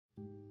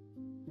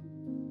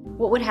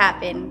What would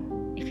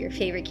happen if your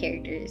favorite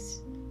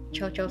characters,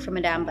 CioCio from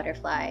Madame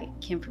Butterfly,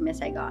 Kim from Miss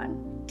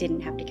Saigon,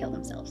 didn't have to kill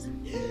themselves?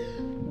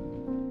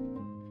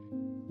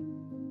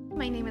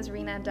 My name is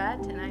Reena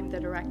Dutt, and I'm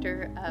the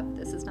director of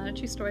This Is Not a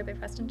True Story by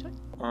Preston Choi.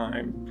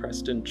 I'm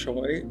Preston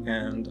Choi,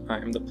 and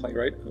I'm the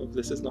playwright of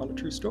This Is Not a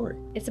True Story.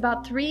 It's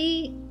about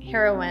 3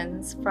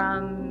 heroines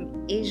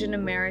from Asian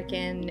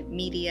American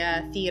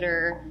media,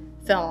 theater,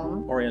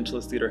 film.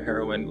 Orientalist theater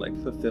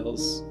heroine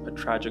fulfills a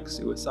tragic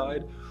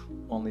suicide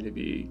only to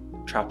be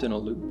trapped in a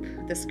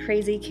loop. This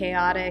crazy,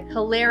 chaotic,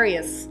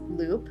 hilarious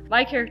loop.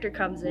 My character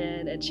comes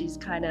in and she's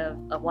kind of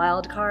a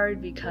wild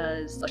card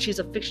because she's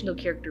a fictional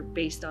character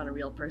based on a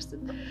real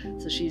person.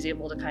 So she's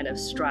able to kind of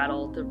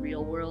straddle the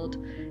real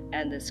world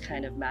and this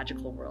kind of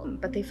magical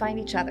world. But they find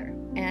each other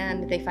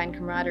and they find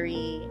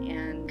camaraderie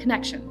and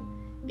connection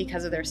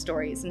because of their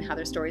stories and how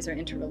their stories are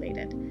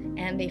interrelated.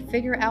 And they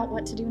figure out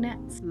what to do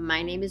next.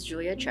 My name is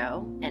Julia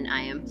Cho, and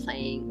I am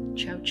playing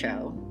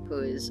CioCio, who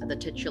is the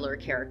titular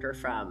character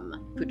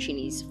from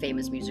Puccini's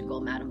famous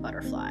musical Madame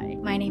Butterfly.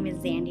 My name is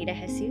Zandi De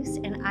Jesus,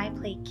 and I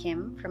play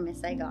Kim from Miss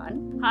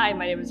Saigon. Hi,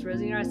 my name is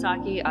Rosie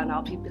Narasaki, and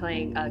I'll be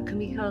playing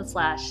Kumiko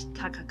 /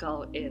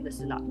 Takako in This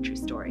Is Not a True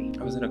Story.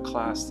 I was in a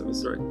class that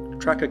was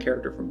track a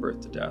character from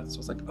birth to death. So I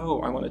was like,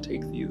 oh, I want to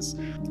take these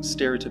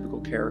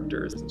stereotypical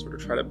characters and sort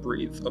of try to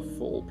breathe a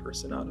full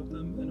person out of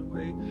them in a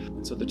way.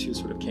 And so the two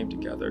sort of came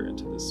together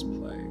into this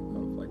play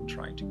of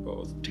trying to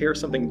both tear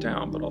something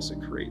down but also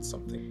create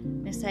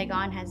something. Miss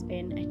Saigon has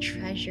been a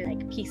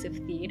treasured piece of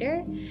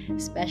theater,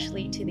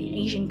 especially to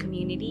the Asian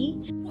community.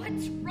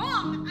 What's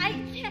wrong? I've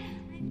not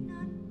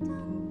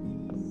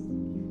done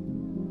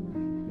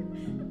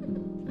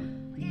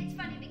this. It's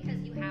funny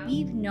because you have.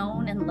 We've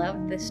known and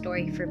loved this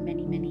story for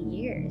many, many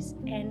years.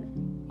 And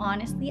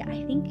honestly,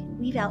 I think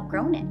we've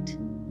outgrown it.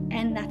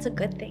 And that's a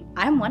good thing.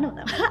 I'm one of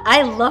them.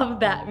 I love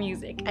that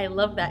music. I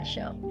love that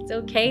show. It's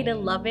okay to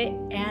love it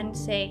and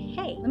say,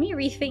 hey, let me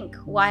rethink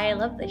why I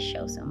love this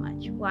show so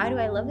much. Why do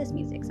I love this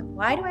music so much?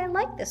 Why do I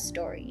like this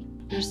story?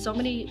 There's so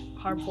many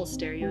harmful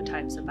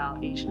stereotypes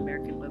about Asian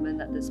American women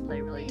that this play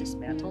really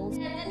dismantles.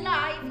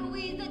 Alive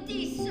with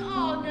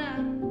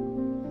dishonor.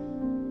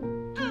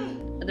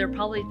 And there are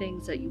probably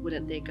things that you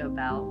wouldn't think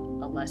about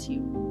unless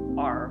you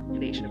are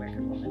an Asian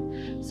American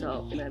woman.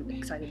 So I'm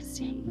excited to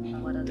see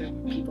what other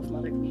people from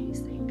other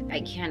communities think.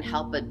 I can't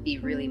help but be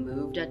really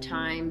moved at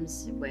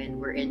times when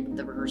we're in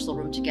the rehearsal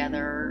room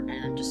together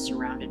and I'm just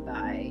surrounded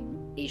by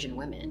Asian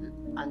women.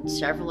 On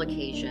several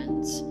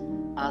occasions,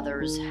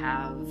 others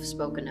have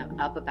spoken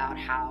up about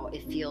how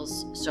it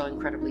feels so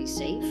incredibly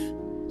safe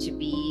to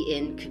be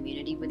in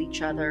community with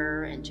each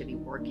other and to be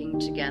working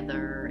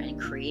together and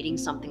creating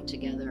something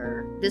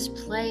together. This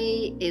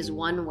play is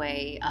one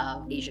way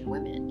of Asian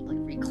women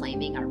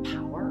reclaiming our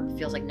power. It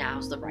feels like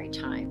now's the right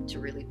time to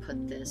really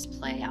put this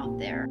play out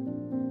there.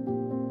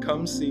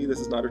 Come see This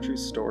Is Not a True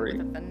Story.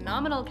 With a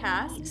phenomenal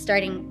cast.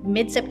 Starting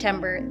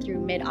mid-September through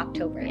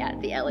mid-October. At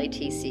the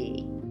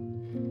LATC.